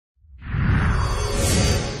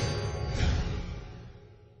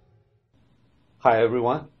Hi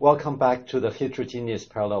everyone, welcome back to the Heterogeneous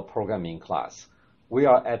Parallel Programming class. We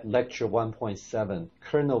are at lecture 1.7,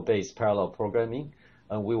 Kernel-based Parallel Programming,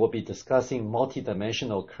 and we will be discussing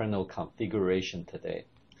multidimensional kernel configuration today.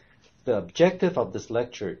 The objective of this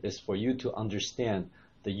lecture is for you to understand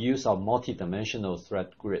the use of multidimensional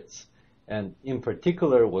thread grids. And in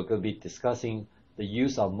particular, we're going to be discussing the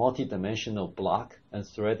use of multidimensional block and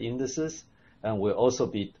thread indices, and we'll also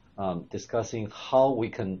be discussing how we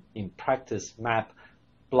can, in practice, map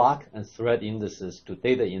block and thread indices to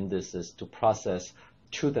data indices to process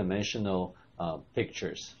two-dimensional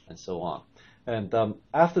pictures and so on. And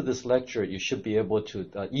after this lecture, you should be able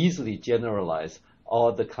to easily generalize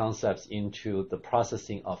all the concepts into the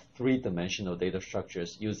processing of three-dimensional data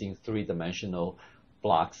structures using three-dimensional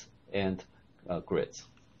blocks and grids.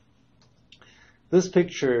 This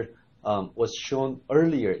picture was shown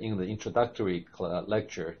earlier in the introductory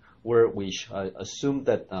lecture, where we assumed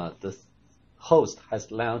that the host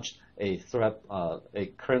has launched a thread, a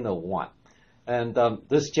kernel 1. And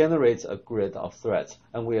this generates a grid of threads.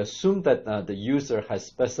 And we assume that the user has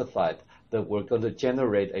specified that we're going to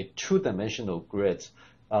generate a two-dimensional grid,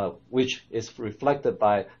 which is reflected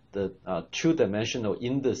by the two-dimensional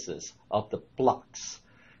indices of the blocks.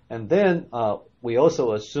 And then we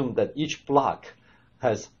also assume that each block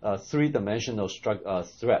has three-dimensional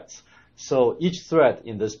threads. So each thread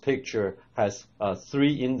in this picture has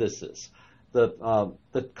three indices. The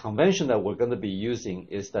convention that we're going to be using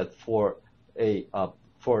is that for a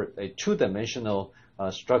two-dimensional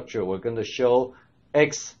structure, we're going to show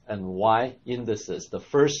x and y indices. The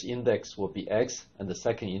first index will be x, and the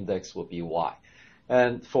second index will be y.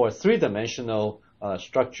 And for a three-dimensional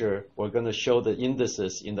structure, we're going to show the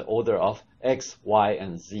indices in the order of x, y,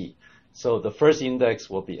 and z. So the first index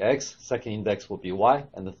will be x, second index will be y,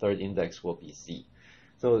 and the third index will be z.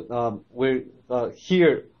 So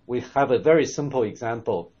here we have a very simple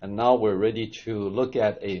example, and now we're ready to look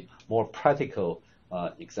at a more practical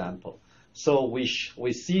example. So we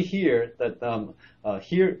see here that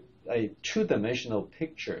here a two-dimensional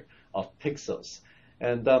picture of pixels,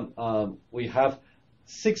 and we have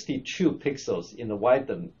 62 pixels in the y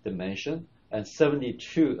dimension and 6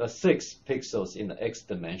 pixels in the x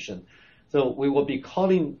dimension. So we will be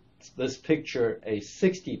calling this picture a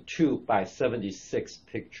 62 by 76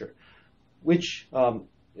 picture, which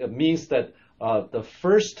means that the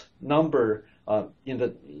first number in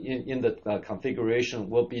the configuration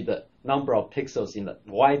will be the number of pixels in the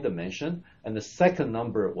y dimension, and the second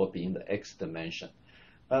number will be in the x dimension.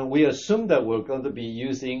 We assume that we're going to be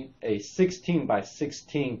using a 16 by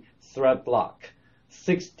 16 thread block,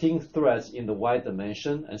 16 threads in the y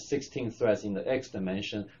dimension and 16 threads in the x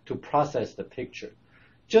dimension to process the picture.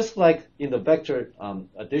 Just like in the vector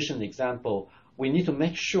addition example, we need to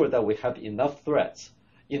make sure that we have enough threads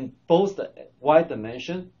in both the y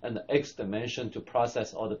dimension and the x dimension to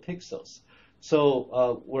process all the pixels.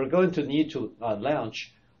 So we're going to need to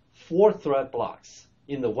launch 4 thread blocks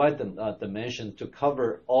in the y dimension to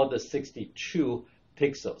cover all the 62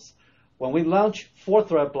 pixels. When we launch 4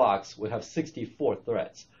 thread blocks, we have 64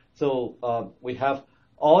 threads. So we have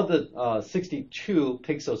all the 62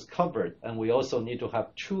 pixels covered, and we also need to have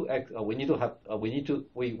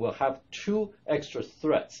we will have 2 extra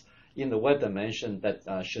threads in the y dimension that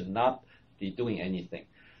should not be doing anything.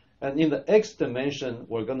 And in the x dimension,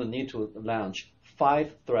 we're going to need to launch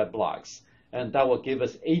 5 thread blocks, and that will give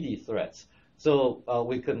us 80 threads. So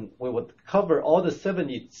we would cover all the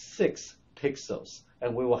 76 pixels,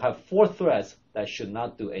 and we will have 4 threads that should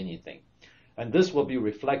not do anything. And this will be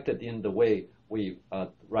reflected in the way we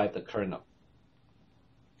write the kernel.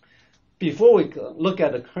 Before we look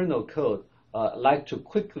at the kernel code, I'd like to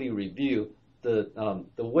quickly review the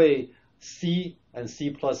way C and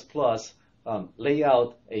C++ lay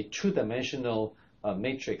out a two-dimensional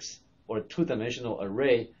matrix or two-dimensional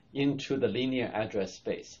array into the linear address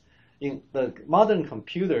space. In the modern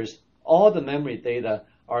computers, all the memory data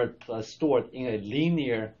are stored in a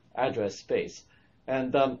linear address space.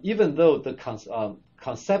 And even though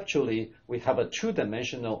conceptually we have a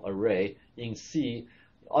two-dimensional array in C,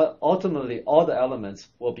 ultimately all the elements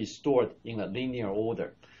will be stored in a linear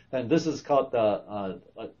order. And this is called the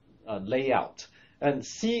layout. And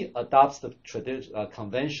C adopts the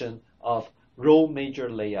convention of row major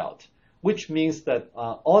layout, which means that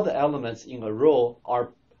all the elements in a row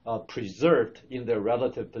are preserved in their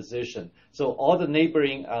relative position. So all the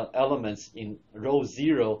neighboring elements in row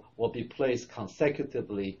 0 will be placed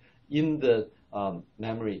consecutively in the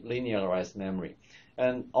memory, linearized memory.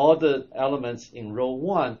 And all the elements in row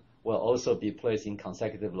 1 will also be placed in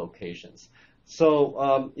consecutive locations.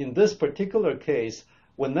 So in this particular case,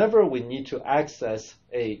 whenever we need to access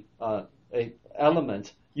a a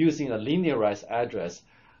element using a linearized address,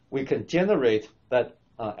 we can generate that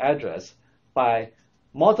address by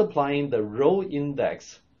multiplying the row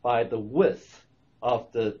index by the width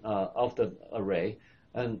of the array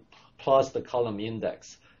and plus the column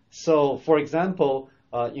index. So, for example,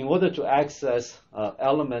 in order to access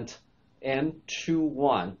element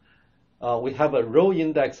M21, we have a row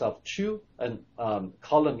index of 2 and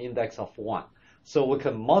column index of 1. So we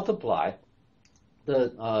can multiply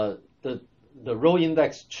the row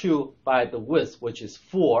index 2 by the width, which is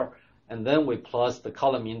 4, and then we plus the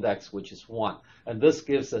column index, which is 1. And this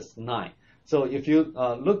gives us 9. So if you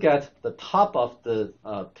look at the top of the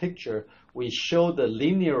picture, we show the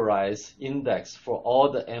linearized index for all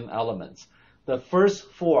the M elements. The first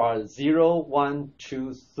 4 are 0, 1,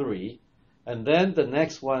 2, 3. And then the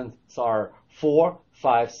next ones are 4,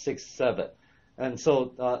 5, 6, 7. And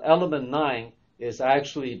so element 9 is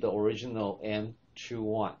actually the original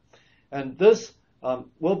M21. And this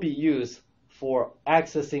will be used for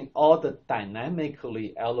accessing all the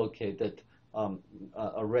dynamically allocated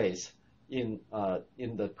arrays in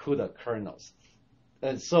the CUDA kernels.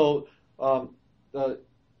 And so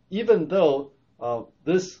even though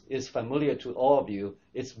this is familiar to all of you,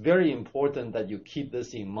 it's very important that you keep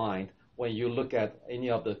this in mind when you look at any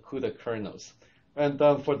of the CUDA kernels. And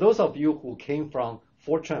for those of you who came from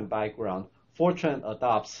Fortran background, Fortran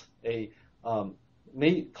adopts a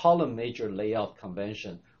column major layout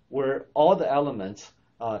convention where all the elements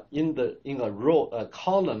in a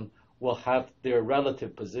column will have their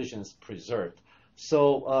relative positions preserved.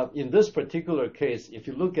 So in this particular case, if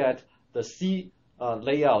you look at the C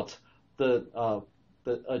layout, the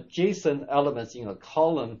adjacent elements in a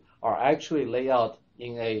column are actually laid out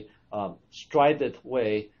in a strided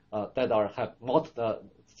way that have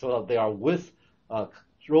so that they are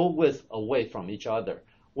row width away from each other.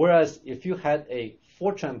 Whereas if you had a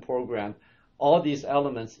Fortran program, all these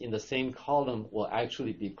elements in the same column will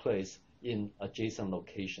actually be placed in adjacent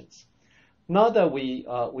locations. Now that we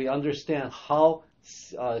understand how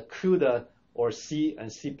CUDA or C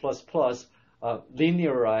and C++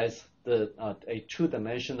 linearize a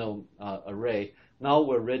two-dimensional array, now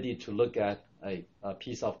we're ready to look at a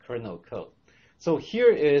piece of kernel code. So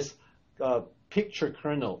here is a picture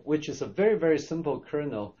kernel, which is a very, very simple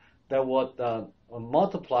kernel that would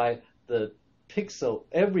multiply the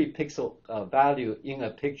every pixel value in a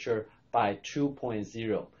picture by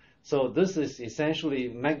 2.0. So this is essentially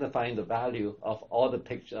magnifying the value of all the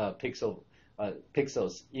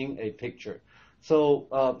pixels in a picture.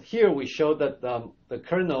 So here we show that the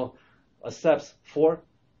kernel accepts 4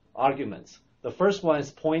 arguments. The first one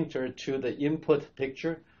is pointer to the input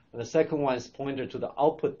picture, and the second one is pointer to the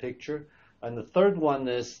output picture, and the third one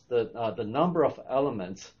is the number of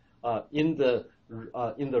elements in the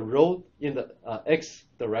row in the x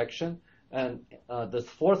direction, and the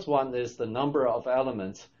fourth one is the number of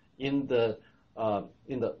elements in the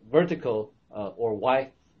vertical or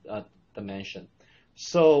y dimension.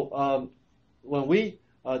 So when we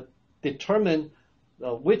determine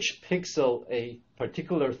which pixel a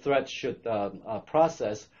particular thread should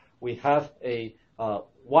process, we have a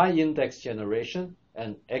y-index generation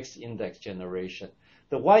and x-index generation.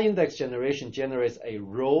 The y-index generation generates a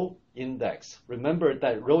row index. Remember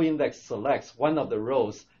that row index selects one of the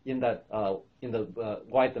rows in that in the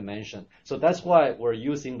y dimension. So that's why we're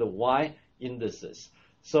using the y indices.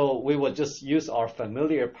 So we will just use our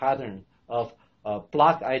familiar pattern of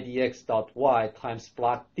block idx.y times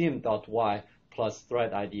block dim.y plus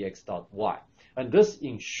thread idx.y. And this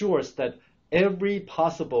ensures that every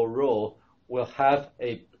possible row will have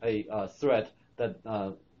a thread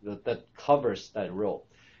that covers that row.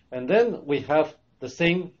 And then we have the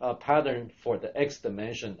same pattern for the x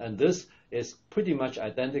dimension, and this is pretty much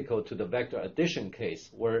identical to the vector addition case,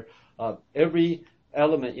 where every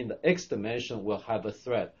element in the x dimension will have a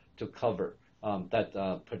thread to cover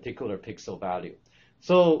that particular pixel value.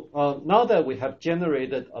 So now that we have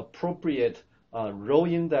generated appropriate row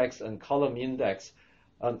index and column index,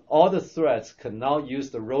 all the threads can now use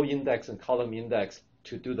the row index and column index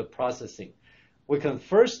to do the processing. We can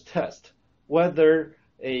first test whether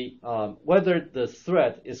the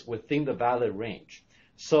thread is within the valid range.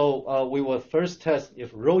 So we will first test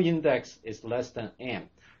if row index is less than m.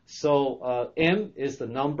 So m is the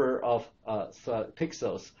number of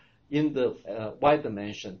pixels in the y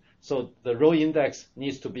dimension. So the row index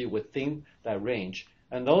needs to be within that range.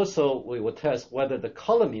 And also we will test whether the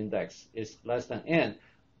column index is less than n.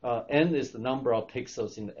 N is the number of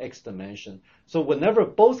pixels in the x dimension. So whenever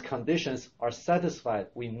both conditions are satisfied,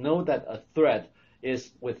 we know that a thread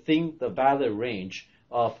is within the valid range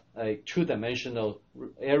of a two-dimensional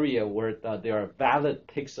area where there are valid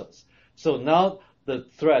pixels. So now the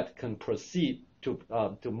thread can proceed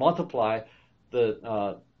to multiply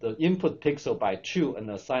the input pixel by 2 and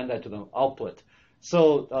assign that to the output.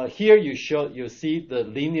 So here you see the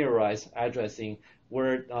linearized addressing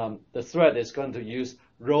where the thread is going to use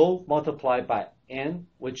row multiplied by n,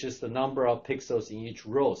 which is the number of pixels in each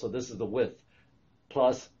row. So this is the width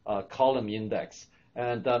plus column index.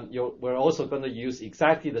 And we're also going to use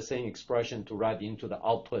exactly the same expression to write into the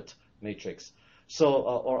output matrix, so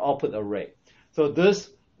or output array. So this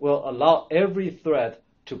will allow every thread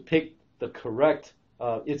to pick the correct,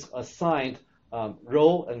 its assigned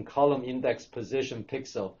row and column index position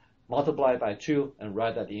pixel, multiply by 2, and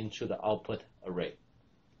write that into the output array.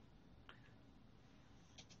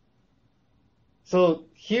 So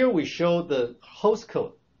here we show the host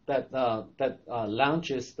code that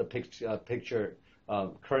launches the picture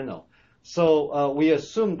kernel. So we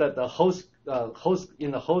assume that the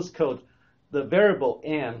in the host code, the variable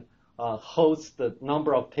n holds the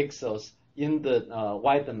number of pixels in the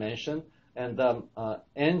y dimension, and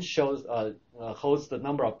n holds the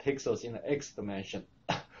number of pixels in the x dimension.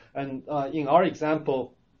 And in our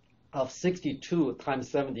example of 62 times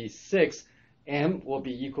 76, m will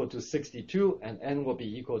be equal to 62, and n will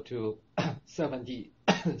be equal to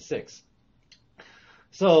 76.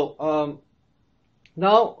 So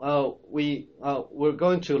now we're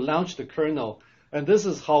going to launch the kernel, and this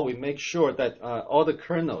is how we make sure that all the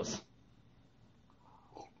kernels,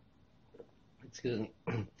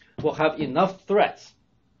 will have enough threads.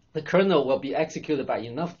 The kernel will be executed by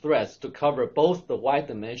enough threads to cover both the y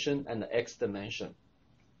dimension and the x dimension.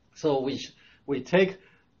 So we take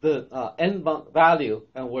the n value,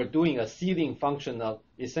 and we're doing a seeding function of,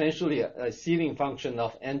 essentially a seeding function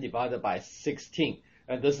of n divided by 16.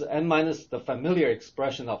 And this is n minus, the familiar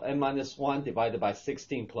expression of n minus 1 divided by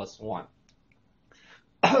 16 plus 1.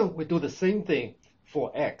 We do the same thing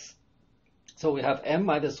for x. So we have n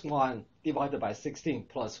minus 1 divided by 16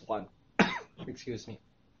 plus 1. Excuse me.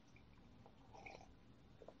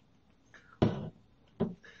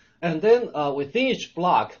 And then within each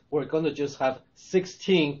block, we're going to just have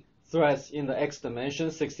 16 threads in the x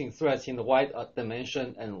dimension, 16 threads in the y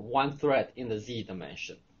dimension, and 1 thread in the z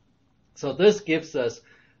dimension. So this gives us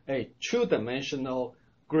a 2-dimensional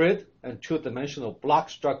grid and 2-dimensional block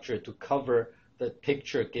structure to cover the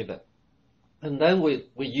picture given. And then we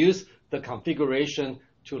use the configuration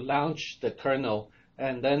to launch the kernel,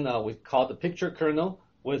 and then we call the picture kernel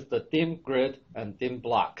with the dim grid and dim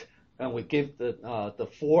block. And we give the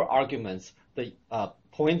 4 arguments, the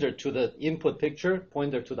pointer to the input picture,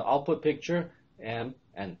 pointer to the output picture, m,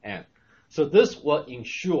 and n. So this will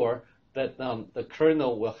ensure that the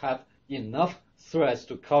kernel will have enough threads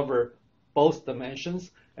to cover both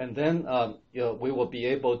dimensions, and then we will be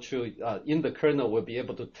able to, in the kernel, we'll be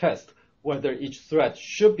able to test whether each thread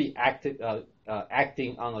should be acting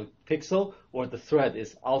on a pixel, or the thread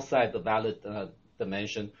is outside the valid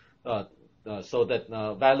dimension, so that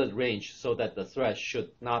valid range, so that the thread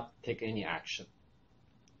should not take any action.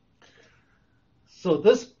 So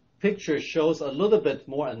this picture shows a little bit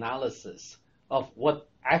more analysis of what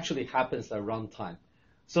actually happens at runtime.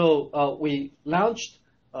 So we launched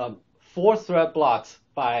 4 thread blocks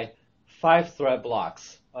by 5 thread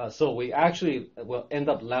blocks. So we actually will end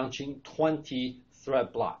up launching 20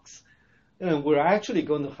 thread blocks. And we're actually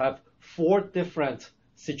going to have 4 different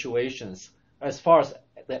situations as far as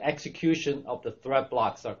the execution of the thread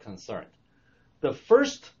blocks are concerned. The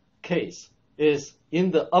first case is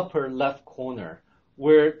in the upper left corner,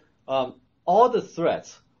 where all the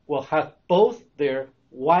threads will have both their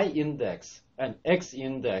y index and x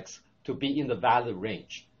index to be in the valid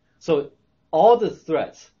range. So all the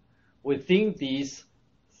threads within these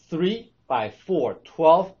 3 by 4,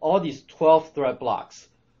 12, all these 12 thread blocks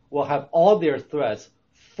will have all their threads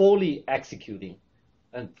fully executing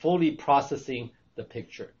and fully processing the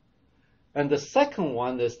picture. And the second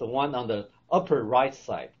one is the one on the upper right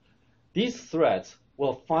side. These threads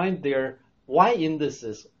will find their y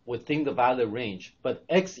indices within the valid range, but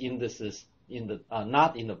x indices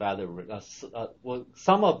not in the valid range.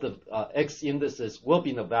 Some of the x indices will be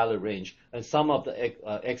in the valid range, and some of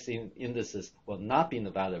the x indices will not be in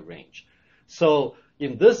the valid range. So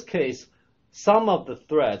in this case, some of the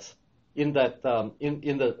threads in that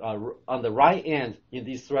on the right end in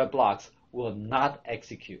these thread blocks will not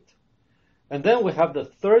execute. And then we have the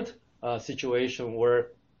third situation where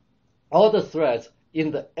all the threads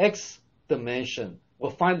in the x dimension will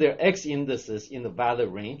find their x indices in the valid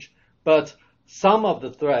range, but some of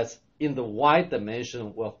the threads in the y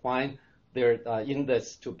dimension will find their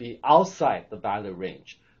index to be outside the valid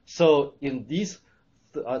range. So in these,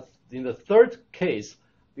 in the third case,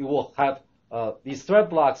 we will have these thread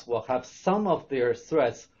blocks will have some of their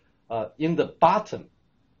threads in the bottom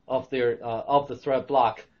of the thread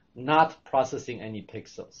block, not processing any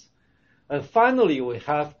pixels. And finally, we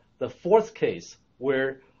have the fourth case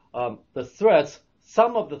where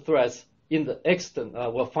some of the threads in the X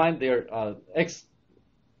will find their X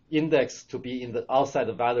index to be in the outside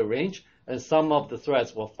the valid range, and some of the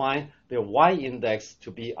threads will find their Y index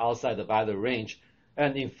to be outside the valid range.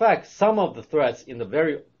 And in fact, some of the threads in the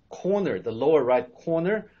very corner, the lower right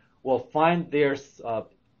corner, will find their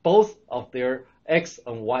both of their X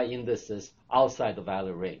and Y indices outside the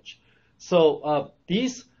valid range. So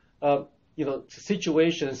these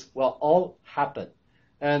situations will all happen,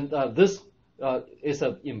 and this is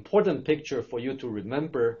an important picture for you to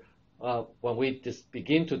remember when we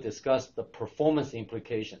begin to discuss the performance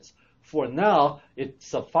implications. For now, it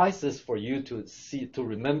suffices for you to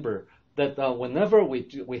remember that whenever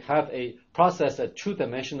we have a process at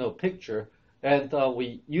two-dimensional picture, and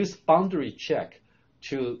we use boundary check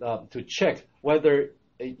to check whether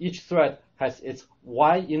each thread has its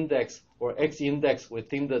Y index or X index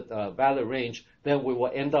within the valid range, then we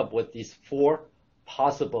will end up with these four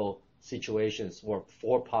possible situations or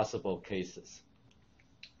four possible cases.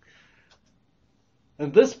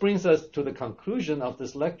 And this brings us to the conclusion of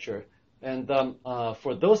this lecture. And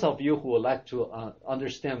for those of you who would like to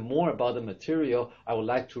understand more about the material, I would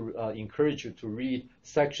like to encourage you to read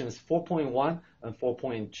sections 4.1 and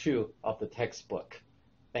 4.2 of the textbook.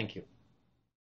 Thank you.